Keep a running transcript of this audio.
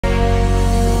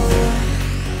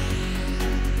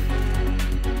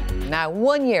Now,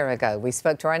 1 year ago, we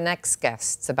spoke to our next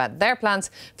guests about their plans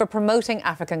for promoting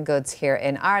African goods here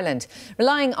in Ireland,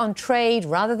 relying on trade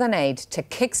rather than aid to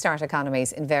kickstart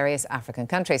economies in various African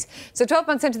countries. So 12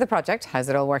 months into the project, how's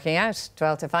it all working out?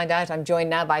 Well, to find out, I'm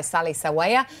joined now by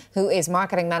Sawaya, who is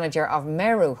marketing manager of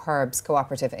Meru Herbs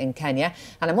Cooperative in Kenya.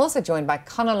 And I'm also joined by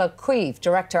Conall O'Caoimh,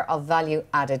 Director of Value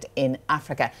Added in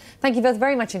Africa. Thank you both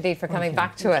very much indeed for coming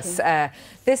back to us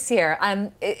this year.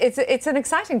 It's an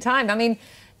exciting time. I mean,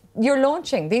 you're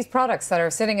launching these products that are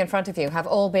sitting in front of you have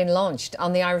all been launched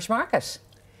on the Irish market.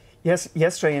 Yes,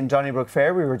 yesterday in Donnybrook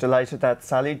Fair, we were delighted that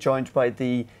Sally, joined by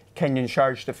the Kenyan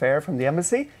charge d'affaires from the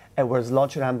embassy, was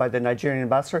launched by the Nigerian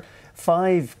ambassador.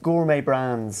 5 gourmet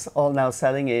brands, all now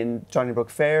selling in Donnybrook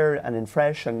Fair and in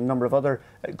Fresh and a number of other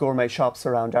gourmet shops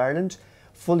around Ireland.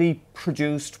 Fully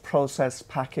produced, processed,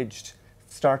 packaged,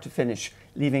 start to finish,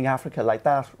 leaving Africa like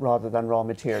that rather than raw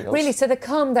materials. Really? So they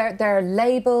come, they're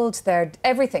labelled, they're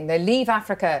everything. They leave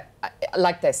Africa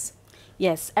like this?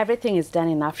 Yes, everything is done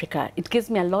in Africa. It gives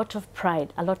me a lot of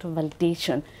pride, a lot of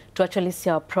validation to actually see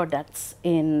our products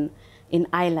in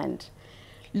Ireland.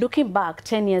 Looking back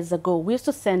 10 years ago, we used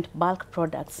to send bulk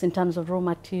products in terms of raw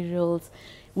materials.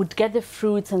 We'd get the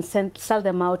fruits and sell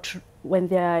them out when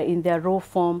they are in their raw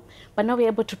form, but now we're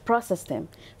able to process them.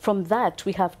 From that,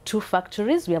 we have 2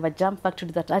 factories. We have a jam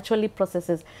factory that actually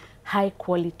processes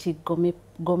high-quality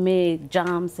gourmet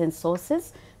jams and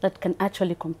sauces that can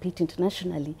actually compete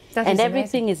internationally. And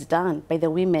everything is done by the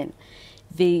women.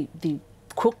 They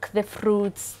cook the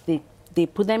fruits, they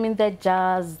put them in their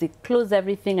jars, they close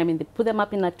everything. I mean, they put them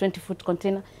up in a 20-foot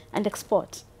container and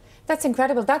export. That's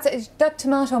incredible. That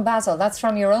tomato and basil, that's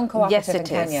from your own cooperative in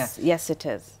Kenya. Yes, it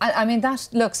is. I mean, that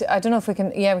looks, I don't know if we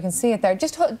can, yeah, we can see it there.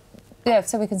 Just, yeah,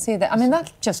 so we can see that. I mean,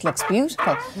 that just looks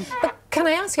beautiful. But can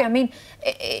I ask you, I mean,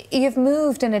 you've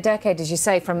moved in a decade, as you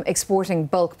say, from exporting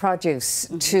bulk produce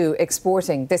to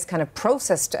exporting this kind of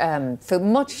processed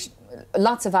food,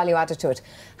 lots of value added to it.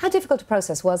 How difficult a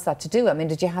process was that to do? I mean,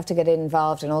 did you have to get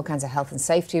involved in all kinds of health and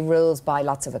safety rules, buy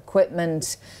lots of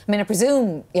equipment? I mean, I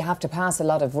presume you have to pass a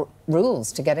lot of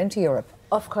rules to get into Europe.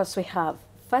 Of course we have.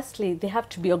 Firstly, they have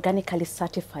to be organically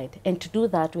certified. And to do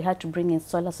that, we had to bring in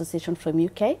Soil Association from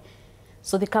UK.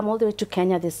 So they come all the way to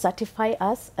Kenya, they certify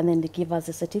us, and then they give us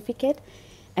a certificate.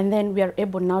 And then we are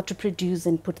able now to produce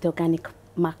and put the organic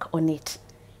mark on it.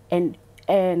 And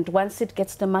once it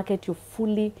gets to the market, you're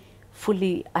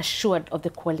fully assured of the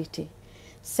quality.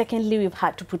 Secondly, we've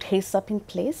had to put HACCP in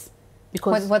place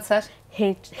because what's that?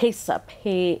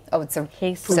 HACCP. It's a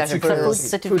food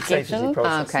certification.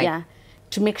 Okay. Yeah,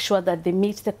 to make sure that they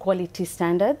meet the quality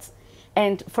standards.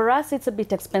 And for us, it's a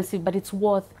bit expensive, but it's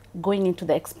worth going into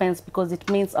the expense because it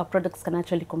means our products can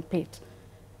actually compete.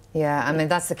 Yeah, I mean,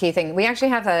 that's the key thing. We actually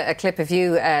have a clip of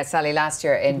you, Sally, last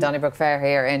year in Donnybrook Fair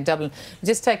here in Dublin.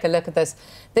 Just take a look at this.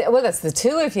 Well, that's the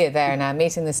 2 of you there now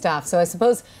meeting the staff. So I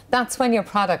suppose that's when your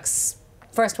products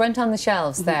first went on the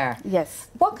shelves there. Yes.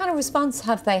 What kind of response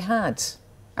have they had?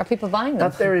 Are people buying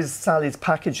them? That there is Sally's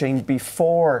packaging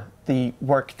before the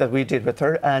work that we did with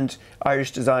her, and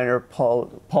Irish designer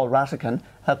Paul Rattigan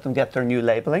helped them get their new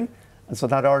labelling. And so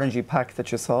that orangey pack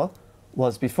that you saw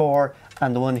was before,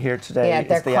 and the one here today is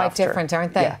the after. Yeah, they're quite different,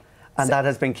 aren't they? Yeah, and that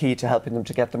has been key to helping them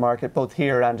to get the market, both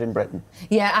here and in Britain.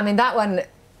 Yeah, I mean, that one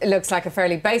looks like a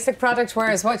fairly basic product,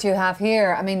 whereas what you have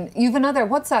here, I mean, you've another,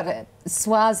 what's that,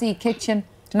 Swazi Kitchen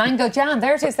Mango Jam.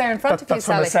 There it is there in front of you,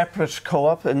 Sally. That's from a separate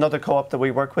co-op, another co-op that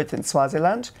we work with in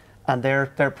Swaziland, and their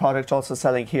product also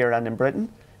selling here and in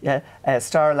Britain. Yeah,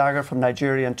 Star Lager from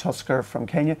Nigeria and Tusker from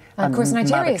Kenya. And of course,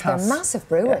 Nigeria, they're massive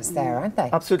brewers there, aren't they?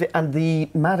 Absolutely. And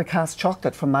the Madagascar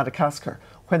chocolate from Madagascar.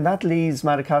 When that leaves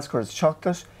Madagascar as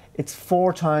chocolate, it's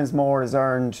 4 times more is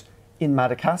earned in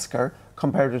Madagascar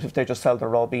compared to if they just sell the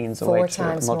raw beans away to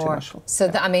a multinational. More.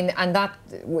 So, I mean, and that,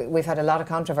 we've had a lot of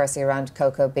controversy around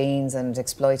cocoa beans and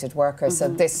exploited workers. So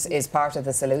this is part of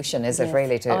the solution, is it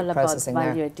really, to processing there? All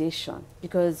about value addition,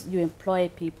 because you employ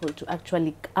people to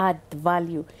actually add the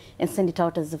value and send it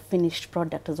out as a finished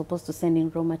product as opposed to sending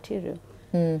raw material.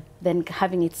 Then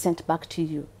having it sent back to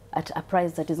you at a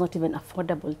price that is not even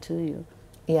affordable to you.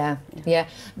 Yeah.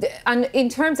 And in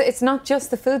terms of, it's not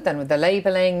just the food then, with the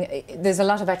labelling, there's a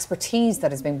lot of expertise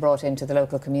that has been brought into the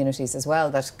local communities as well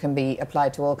that can be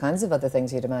applied to all kinds of other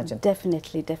things, you'd imagine.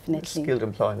 Definitely. Skilled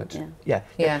employment.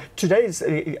 Yeah. Today's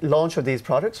launch of these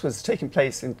products was taking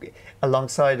place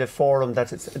alongside a forum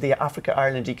that is the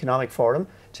Africa-Ireland Economic Forum,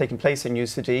 taking place in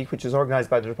UCD, which is organised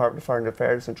by the Department of Foreign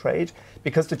Affairs and Trade.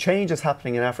 Because the change is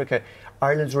happening in Africa,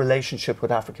 Ireland's relationship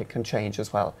with Africa can change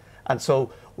as well. And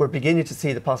so we're beginning to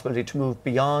see the possibility to move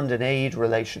beyond an aid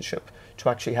relationship to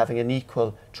actually having an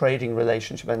equal trading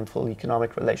relationship and full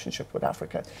economic relationship with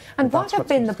Africa. And what have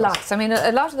been the blocks? I mean,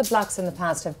 a lot of the blocks in the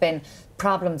past have been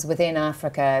problems within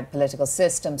Africa, political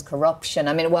systems, corruption.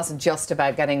 I mean, it wasn't just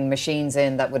about getting machines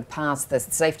in that would pass the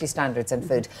safety standards in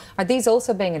food. Are these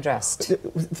also being addressed?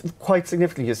 Quite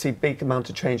significantly, you see big amount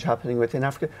of change happening within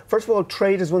Africa. First of all,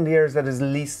 trade is one of the areas that is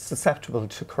least susceptible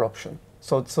to corruption.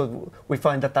 So we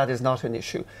find that is not an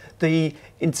issue. The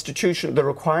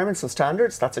requirements and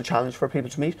standards, that's a challenge for people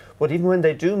to meet. But even when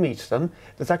they do meet them,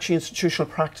 there's actually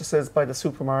institutional practices by the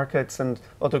supermarkets and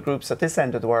other groups at this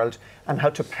end of the world, and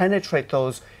how to penetrate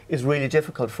those is really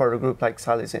difficult for a group like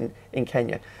Sally's in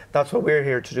Kenya. That's what we're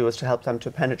here to do, is to help them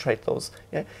to penetrate those.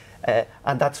 Yeah?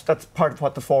 And that's part of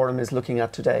what the forum is looking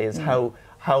at today, is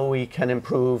how we can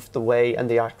improve the way and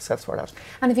the access for that.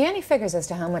 And have you any figures as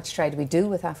to how much trade we do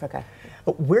with Africa?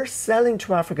 We're selling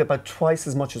to Africa about twice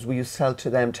as much as we used to sell to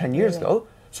them 10 years ago.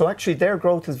 So actually their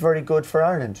growth is very good for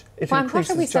Ireland. It increases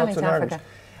what are we selling jobs to in Africa?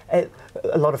 Ireland.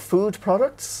 A lot of food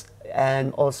products,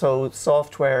 and also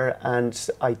software and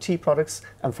IT products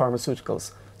and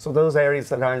pharmaceuticals. So those areas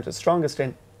that Ireland is strongest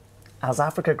in. As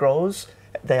Africa grows,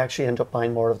 they actually end up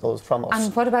buying more of those from us.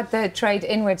 And what about the trade,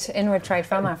 inward trade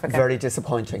from Africa? Very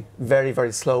disappointing. Very,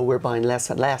 very slow. We're buying less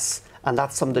and less. And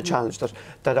that's some of the challenge,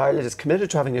 that Ireland is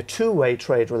committed to having a two-way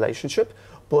trade relationship.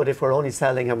 But if we're only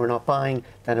selling and we're not buying,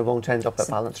 then it won't end up a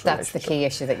balanced relationship. That's the key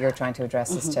issue that you're trying to address,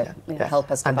 is to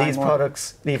help us to and buy these more.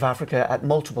 products leave Africa at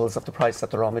multiples of the price that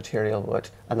the raw material would.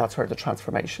 And that's where the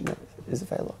transformation is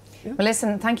available. Yeah. Well,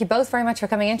 listen, thank you both very much for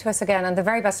coming into us again, and the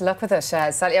very best of luck with it,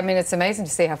 Sally. I mean, it's amazing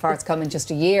to see how far it's come in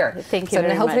just a year. Thank you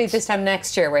very hopefully much. this time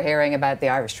next year we're hearing about the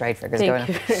Irish trade figures going up.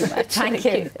 Thank you very much. Thank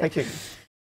you. Thank you.